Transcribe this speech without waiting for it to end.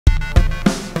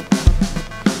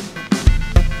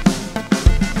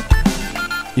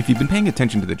you've been paying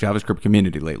attention to the JavaScript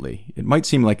community lately, it might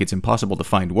seem like it's impossible to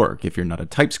find work if you're not a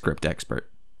TypeScript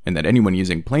expert, and that anyone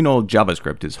using plain old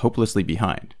JavaScript is hopelessly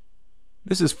behind.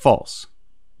 This is false.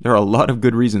 There are a lot of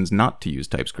good reasons not to use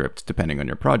TypeScript depending on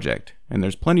your project, and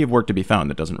there's plenty of work to be found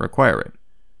that doesn't require it.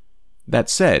 That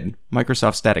said,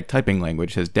 Microsoft's static typing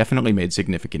language has definitely made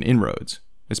significant inroads,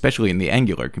 especially in the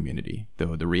Angular community,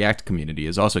 though the React community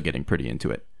is also getting pretty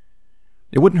into it.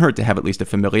 It wouldn't hurt to have at least a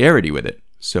familiarity with it,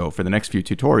 so for the next few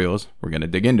tutorials, we're going to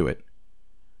dig into it.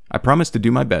 I promise to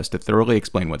do my best to thoroughly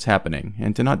explain what's happening,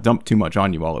 and to not dump too much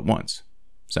on you all at once.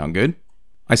 Sound good?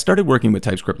 I started working with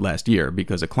TypeScript last year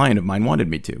because a client of mine wanted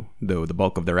me to, though the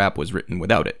bulk of their app was written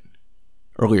without it.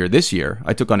 Earlier this year,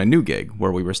 I took on a new gig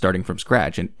where we were starting from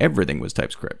scratch and everything was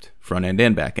TypeScript, front end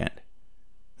and back end.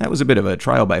 That was a bit of a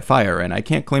trial by fire, and I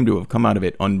can't claim to have come out of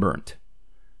it unburnt.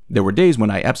 There were days when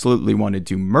I absolutely wanted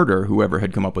to murder whoever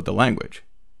had come up with the language.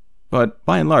 But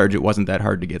by and large, it wasn't that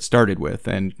hard to get started with,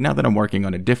 and now that I'm working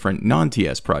on a different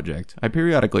non-TS project, I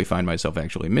periodically find myself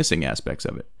actually missing aspects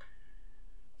of it.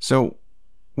 So,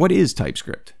 what is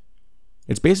TypeScript?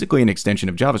 It's basically an extension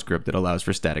of JavaScript that allows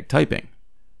for static typing.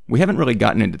 We haven't really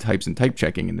gotten into types and type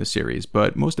checking in this series,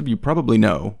 but most of you probably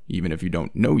know, even if you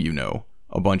don't know you know,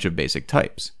 a bunch of basic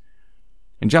types.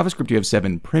 In JavaScript you have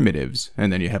 7 primitives,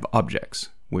 and then you have objects,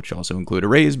 which also include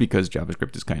arrays because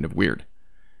JavaScript is kind of weird.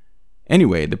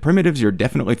 Anyway, the primitives you're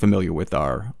definitely familiar with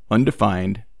are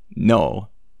undefined, null,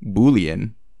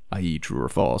 boolean, i.e. true or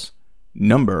false,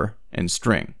 number, and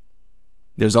string.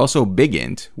 There's also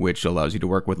bigint, which allows you to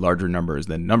work with larger numbers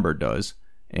than number does,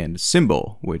 and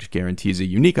symbol, which guarantees a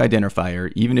unique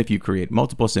identifier even if you create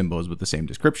multiple symbols with the same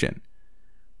description.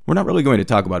 We're not really going to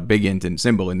talk about bigint and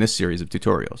symbol in this series of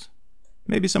tutorials.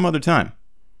 Maybe some other time.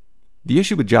 The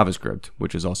issue with JavaScript,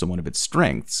 which is also one of its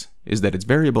strengths, is that its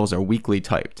variables are weakly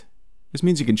typed. This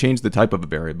means you can change the type of a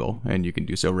variable, and you can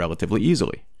do so relatively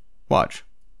easily. Watch.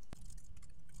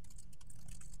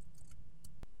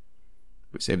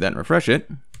 We save that and refresh it,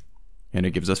 and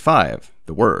it gives us 5,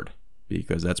 the word,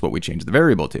 because that's what we changed the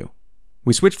variable to.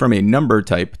 We switch from a number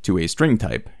type to a string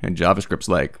type, and JavaScript's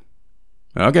like,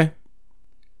 okay.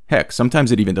 Heck,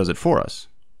 sometimes it even does it for us,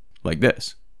 like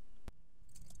this.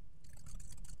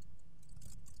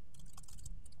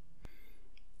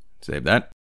 Save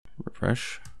that,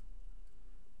 refresh.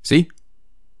 See?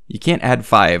 You can't add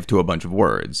 5 to a bunch of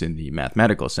words in the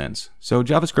mathematical sense, so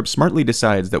JavaScript smartly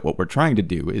decides that what we're trying to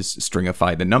do is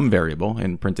stringify the num variable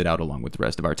and print it out along with the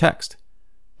rest of our text.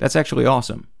 That's actually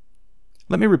awesome.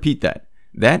 Let me repeat that.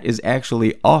 That is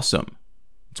actually awesome.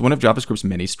 It's one of JavaScript's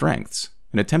many strengths,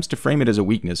 and attempts to frame it as a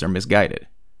weakness are misguided.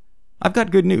 I've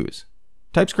got good news.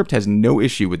 TypeScript has no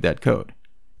issue with that code.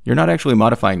 You're not actually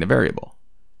modifying the variable.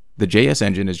 The JS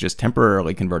engine is just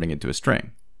temporarily converting it to a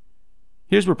string.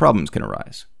 Here's where problems can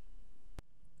arise.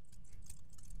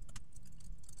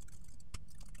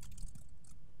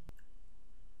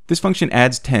 This function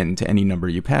adds 10 to any number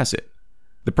you pass it.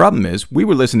 The problem is, we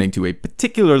were listening to a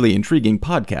particularly intriguing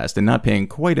podcast and not paying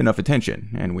quite enough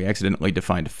attention, and we accidentally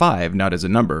defined 5 not as a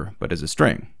number, but as a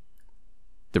string.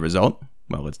 The result?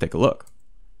 Well, let's take a look.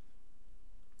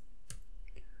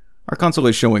 Our console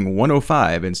is showing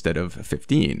 105 instead of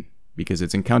 15, because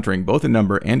it's encountering both a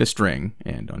number and a string,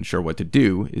 and unsure what to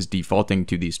do, is defaulting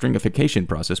to the stringification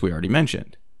process we already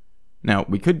mentioned. Now,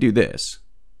 we could do this.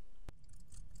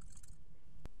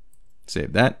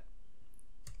 Save that.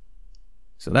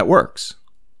 So that works.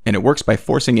 And it works by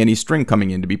forcing any string coming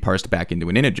in to be parsed back into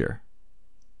an integer.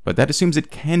 But that assumes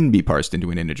it can be parsed into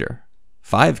an integer.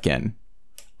 5 can.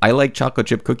 I like chocolate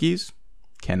chip cookies?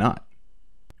 Cannot.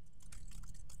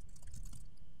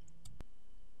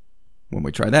 When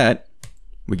we try that,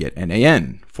 we get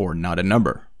NaN for not a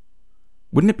number.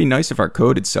 Wouldn't it be nice if our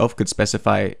code itself could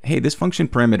specify, hey, this function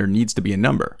parameter needs to be a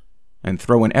number, and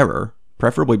throw an error,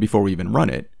 preferably before we even run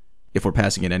it, if we're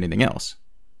passing it anything else?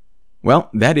 Well,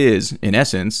 that is, in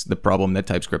essence, the problem that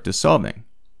TypeScript is solving.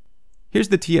 Here's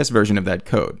the TS version of that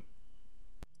code.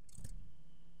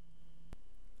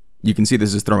 You can see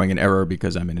this is throwing an error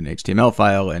because I'm in an HTML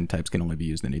file and types can only be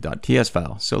used in a .ts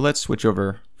file. So let's switch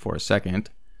over for a second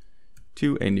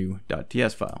to a new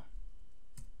 .ts file.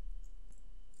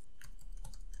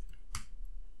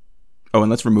 Oh, and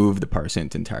let's remove the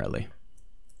parseInt entirely.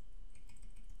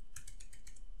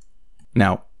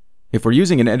 Now, if we're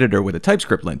using an editor with a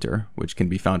TypeScript linter, which can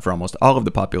be found for almost all of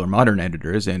the popular modern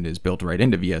editors and is built right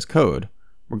into VS Code,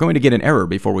 we're going to get an error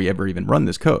before we ever even run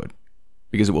this code,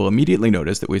 because it will immediately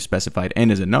notice that we've specified n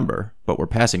as a number, but we're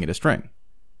passing it a string.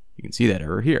 You can see that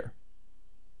error here.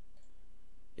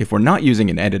 If we're not using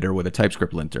an editor with a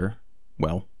TypeScript linter,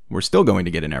 well, we're still going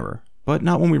to get an error, but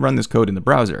not when we run this code in the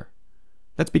browser.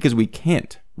 That's because we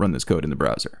can't run this code in the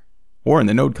browser, or in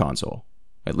the Node console,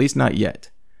 at least not yet.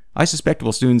 I suspect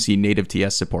we'll soon see native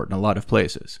TS support in a lot of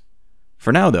places.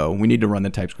 For now though, we need to run the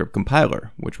TypeScript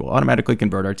compiler, which will automatically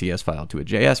convert our TS file to a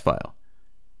JS file.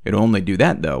 It'll only do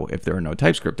that though if there are no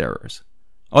TypeScript errors.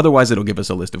 Otherwise it'll give us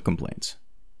a list of complaints.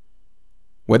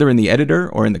 Whether in the editor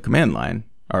or in the command line,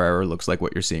 our error looks like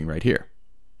what you're seeing right here.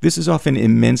 This is often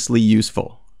immensely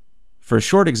useful. For a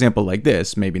short example like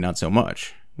this, maybe not so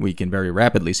much. We can very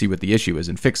rapidly see what the issue is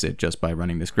and fix it just by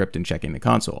running the script and checking the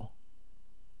console.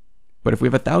 But if we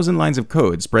have 1,000 lines of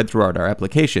code spread throughout our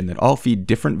application that all feed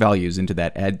different values into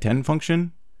that add10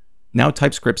 function, now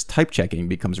TypeScript's type checking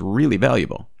becomes really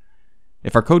valuable.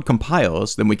 If our code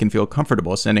compiles, then we can feel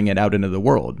comfortable sending it out into the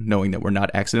world, knowing that we're not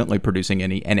accidentally producing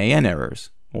any NaN errors,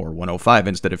 or 105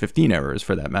 instead of 15 errors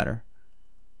for that matter.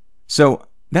 So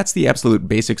that's the absolute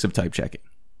basics of type checking.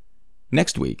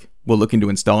 Next week, we'll look into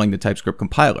installing the TypeScript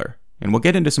compiler, and we'll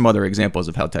get into some other examples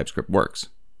of how TypeScript works.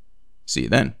 See you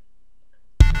then.